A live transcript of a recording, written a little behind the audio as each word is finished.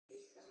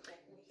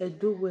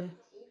Edowe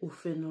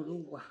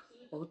ufenoruwa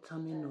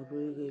otami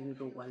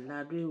noruwa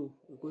lareo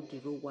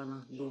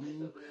ugodiruwana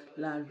lomu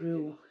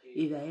lareo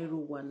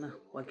irairuwana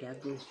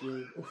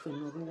wagiadozu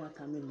ufenoruwa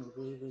tami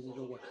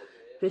noruwa.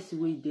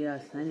 Person wey dey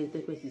house na dey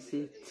tell person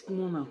say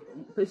mona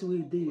person wey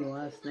dey your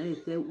house na dey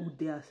tell who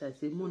dey outside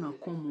say mona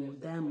come on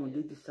diamond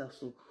dey this house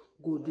so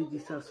go dey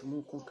this house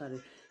mo come carry.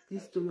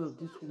 This story of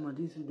this woman,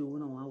 this video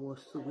when I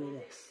was so where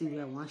I see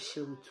where I want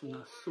share with you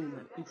now. So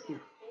my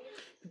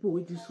people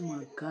with this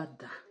woman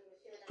gather,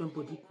 join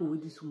body people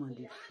with this woman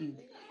they feed,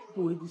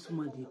 people with this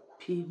woman they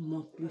pay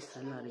monthly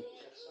salary.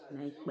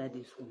 Now it by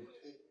this woman.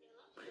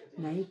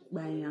 Now it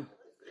by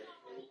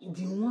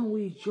the one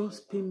way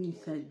just pay me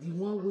inside, the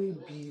one way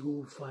be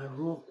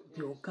overall,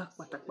 the oga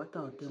pata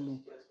of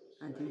them,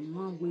 and the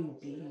one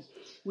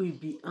way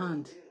be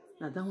hand.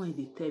 Now that one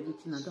they tell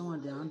everything. Now that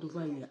one they hand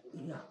over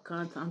your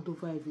account, hand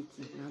over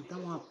everything. Now that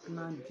one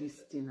plan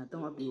this thing. Now that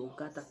one be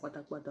ogata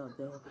pata of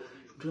the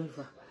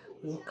driver,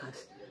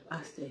 workers,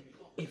 asset,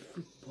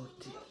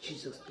 everybody.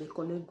 Jesus, they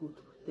collect good,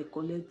 they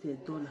collect their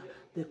dollar,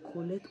 they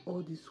collect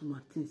all these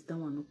human things. That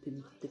one not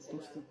payment. They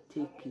constantly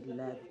take a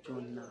life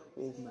journal.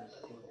 Oh my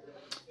God,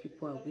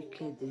 people are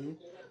wicked.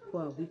 People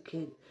are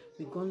wicked.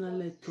 We gonna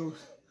let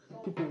us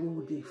people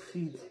who they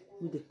feed,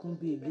 who they can't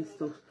be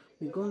against us.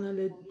 We gonna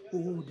let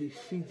people who they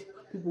feed,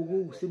 people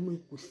who say we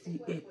could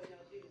see help,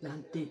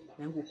 and then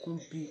go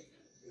come be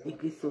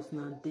against us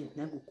now then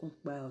go come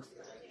by us.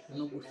 You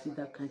know go see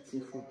that kind of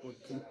thing for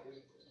body.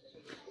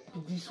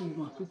 This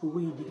woman, people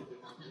where they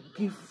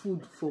give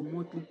food for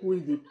monthly, people where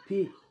they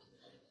pay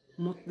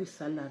monthly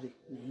salary,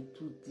 and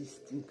do this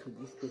thing to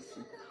this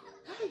person.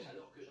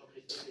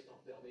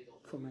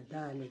 For my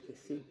dialect, they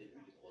say.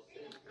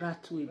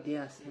 Rat with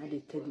theirs, now they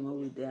tell them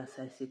with theirs.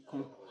 I say,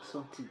 come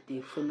something day.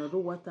 For no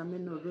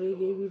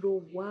watermelon,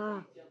 no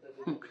wow.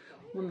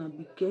 Wanna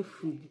be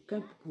careful. The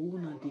kind people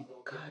wanna they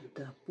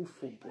gather put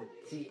for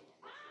body.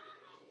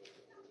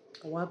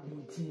 What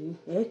body?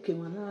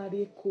 Came an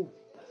areko.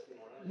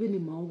 When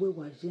in my way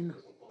was Jenna,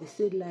 they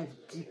say life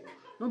deep.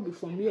 Not be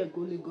from here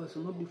go Lagos, or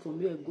not be from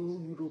here go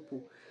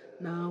Europe.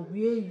 Now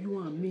where you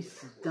and me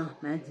sit down,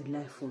 now the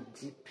life for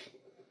deep.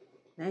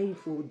 Now you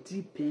for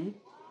deep, eh?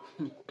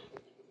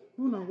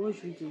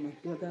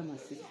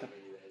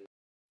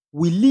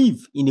 We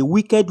live in a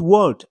wicked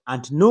world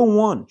and no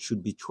one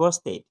should be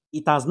trusted.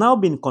 It has now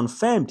been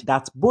confirmed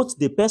that both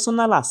the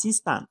personal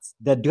assistant,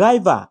 the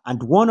driver,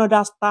 and one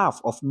other staff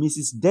of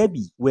Mrs.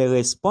 Debbie were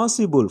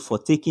responsible for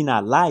taking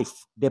her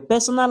life. The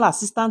personal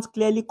assistant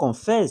clearly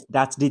confessed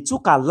that they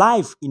took her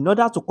life in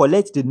order to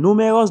collect the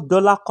numerous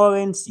dollar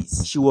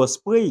currencies she was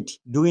sprayed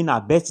during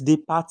her birthday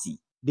party.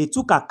 They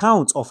took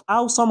account of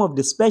how some of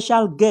the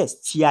special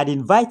guests she had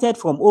invited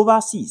from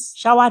overseas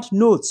showered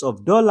notes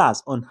of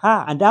dollars on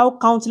her and how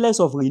countless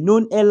of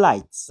renowned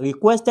elites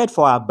requested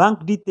for her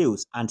bank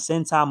details and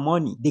sent her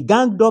money. They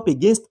ganged up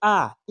against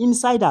her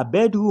inside her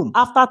bedroom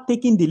after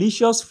taking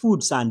delicious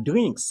foods and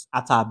drinks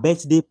at her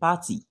birthday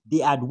party. They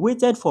had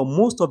waited for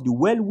most of the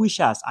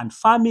well-wishers and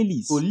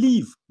families to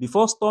leave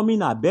before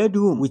storming her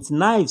bedroom with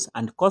knives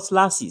and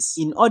cutlasses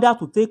in order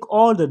to take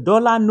all the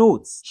dollar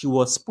notes she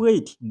was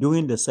sprayed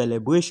during the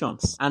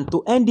celebrations. And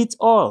to end it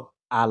all,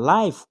 her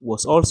life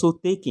was also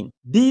taken.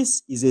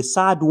 This is a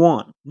sad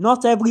one.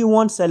 Not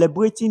everyone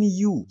celebrating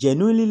you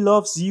genuinely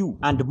loves you,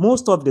 and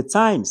most of the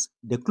times,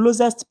 the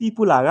closest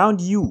people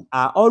around you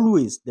are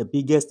always the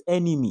biggest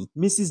enemy.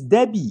 Mrs.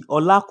 Debbie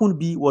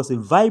Olakunbi was a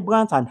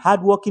vibrant and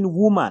hardworking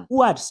woman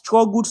who had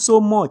struggled so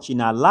much in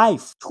her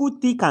life through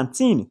thick and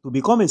thin to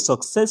become a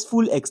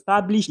successful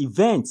established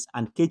events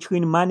and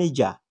catering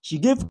manager. She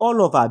gave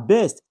all of her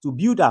best to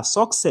build her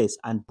success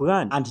and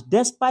brand, and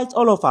despite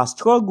all of her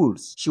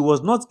struggles, she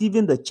was not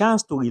given the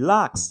chance to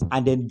relax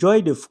and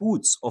enjoy the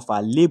fruits of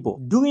her labor.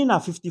 During her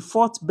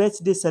 54th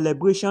birthday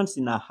celebrations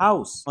in her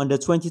house on the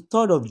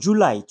 23rd of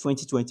July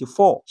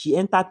 2024, she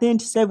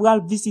entertained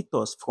several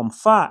visitors from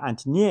far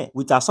and near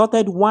with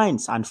assorted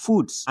wines and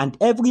foods, and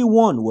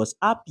everyone was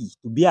happy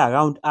to be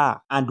around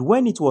her. And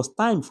when it was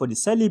time for the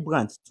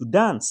celebrant to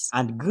dance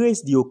and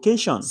grace the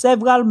occasion,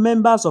 several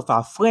members of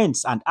her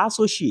friends and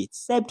associates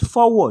stepped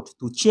forward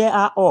to cheer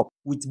her up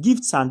with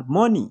gifts and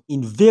money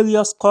in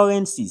various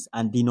currencies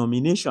and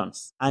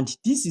denominations. And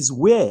this is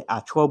where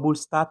her trouble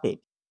started.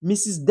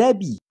 Mrs.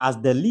 Debbie, as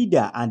the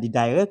leader and the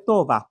director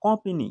of her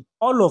company,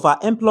 all of her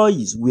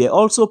employees were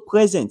also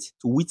present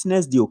to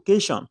witness the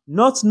occasion,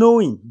 not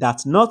knowing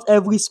that not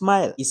every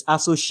smile is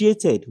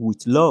associated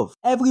with love.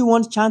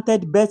 Everyone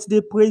chanted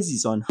birthday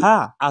praises on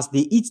her as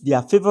they eat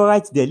their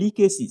favorite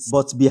delicacies,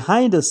 but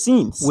behind the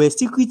scenes were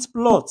secret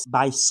plots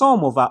by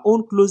some of her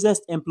own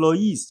closest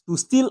employees to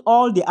steal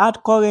all the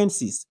hard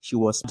currencies she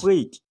was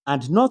sprayed.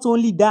 And not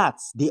only that,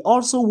 they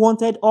also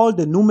wanted all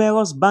the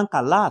numerous bank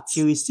alerts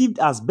she received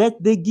as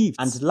birthday gifts,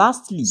 and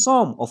lastly,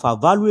 some of her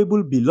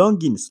valuable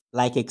belongings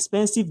like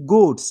expensive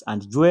golds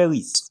and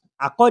jewelries.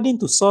 According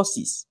to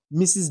sources,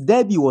 Mrs.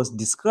 Debbie was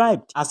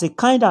described as a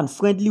kind and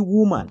friendly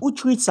woman who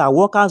treats her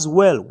workers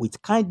well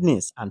with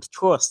kindness and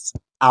trust.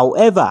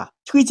 However,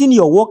 Treating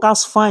your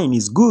workers fine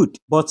is good,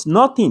 but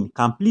nothing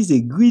can please a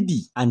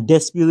greedy and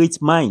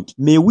desperate mind.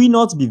 May we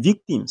not be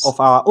victims of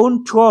our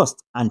own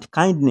trust and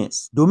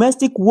kindness.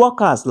 Domestic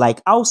workers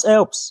like house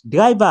helps,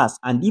 drivers,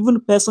 and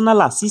even personal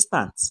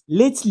assistants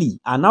lately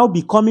are now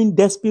becoming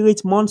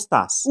desperate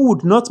monsters who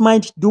would not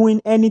mind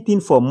doing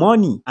anything for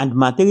money and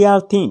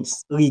material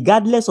things,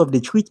 regardless of the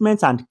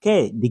treatment and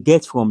care they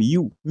get from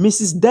you.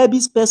 Mrs.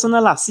 Debbie's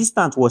personal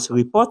assistant was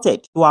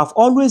reported to have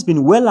always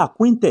been well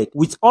acquainted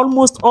with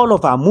almost all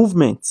of her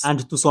movements,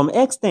 and to some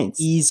extent,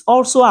 he is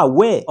also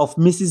aware of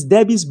Mrs.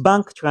 Debbie's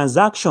bank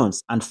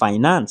transactions and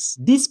finance.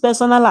 This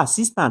personal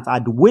assistant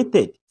had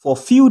waited for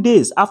few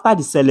days after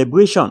the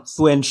celebrations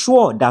to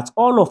ensure that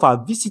all of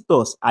our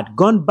visitors had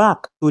gone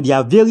back to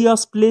their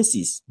various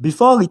places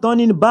before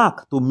returning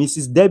back to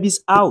Mrs.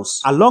 Debbie's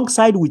house,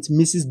 alongside with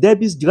Mrs.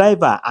 Debbie's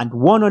driver and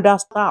one other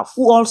staff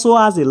who also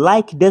has a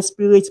like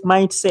desperate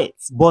mindset.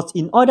 But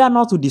in order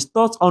not to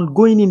distort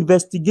ongoing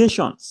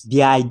investigations,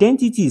 their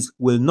identities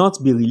will not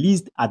be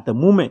released at the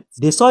moment.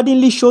 They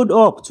suddenly showed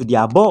up to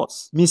their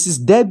boss,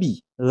 Mrs.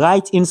 Debbie,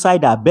 right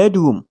inside her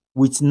bedroom,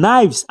 with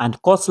knives and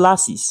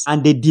cutlasses,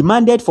 and they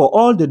demanded for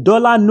all the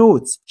dollar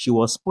notes she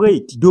was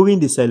sprayed during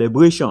the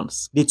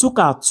celebrations. They took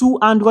her 2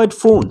 Android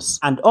phones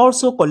and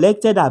also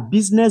collected her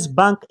business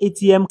bank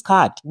ATM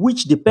card,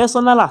 which the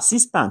personal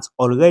assistant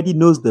already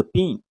knows the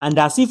pin. And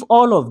as if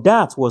all of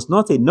that was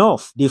not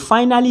enough, they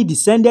finally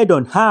descended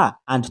on her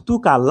and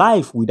took her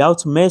life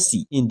without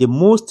mercy in the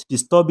most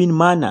disturbing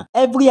manner.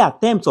 Every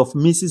attempt of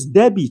Mrs.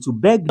 Debbie to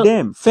beg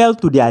them fell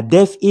to their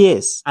deaf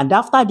ears, and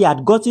after they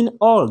had gotten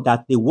all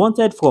that they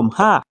wanted from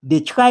her,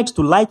 they tried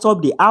to light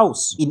up the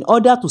house in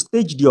order to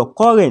stage the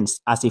occurrence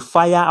as a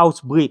fire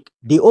outbreak.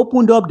 They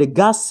opened up the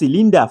gas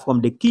cylinder from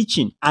the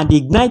kitchen and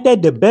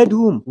ignited the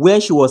bedroom where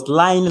she was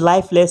lying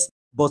lifeless,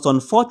 but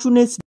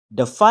unfortunately,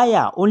 the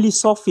fire only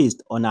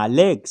surfaced on her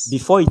legs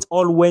before it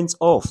all went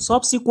off.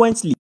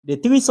 Subsequently, the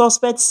 3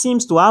 suspects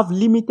seems to have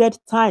limited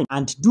time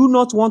and do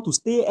not want to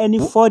stay any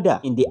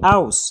further in the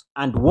house,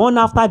 and one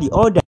after the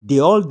other, they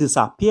all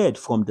disappeared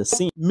from the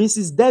scene.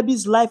 Mrs.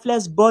 Debbie's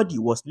lifeless body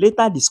was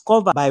later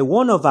discovered by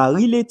one of her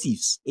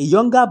relatives, a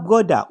younger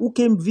brother who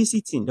came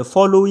visiting the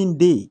following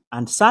day,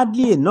 and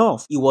sadly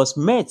enough, he was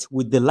met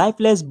with the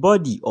lifeless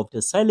body of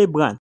the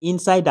celebrant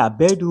inside her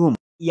bedroom.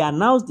 He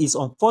announced his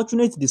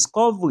unfortunate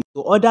discovery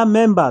to other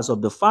members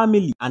of the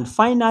family, and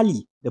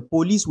finally, the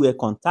police were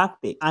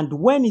contacted. And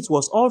when it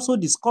was also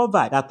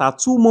discovered that her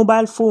 2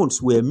 mobile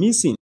phones were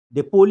missing,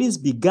 the police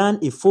began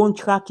a phone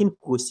tracking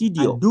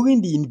procedure. And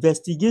during the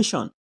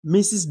investigation,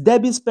 Mrs.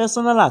 Debbie's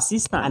personal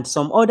assistant and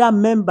some other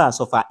members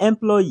of her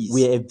employees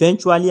were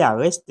eventually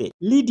arrested,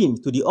 leading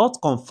to the hot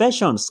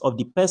confessions of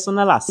the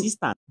personal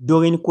assistant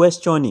during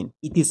questioning.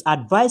 It is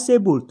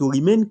advisable to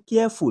remain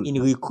careful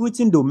in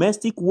recruiting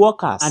domestic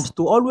workers and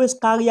to always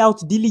carry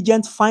out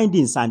diligent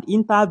findings and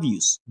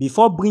interviews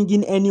before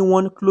bringing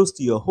anyone close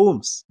to your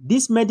homes.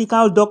 This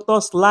medical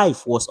doctor's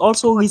life was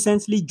also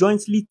recently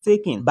jointly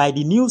taken by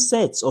the new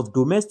sets of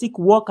domestic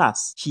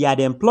workers she had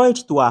employed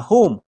to her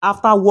home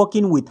after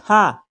working with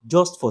her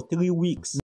just for 3 weeks.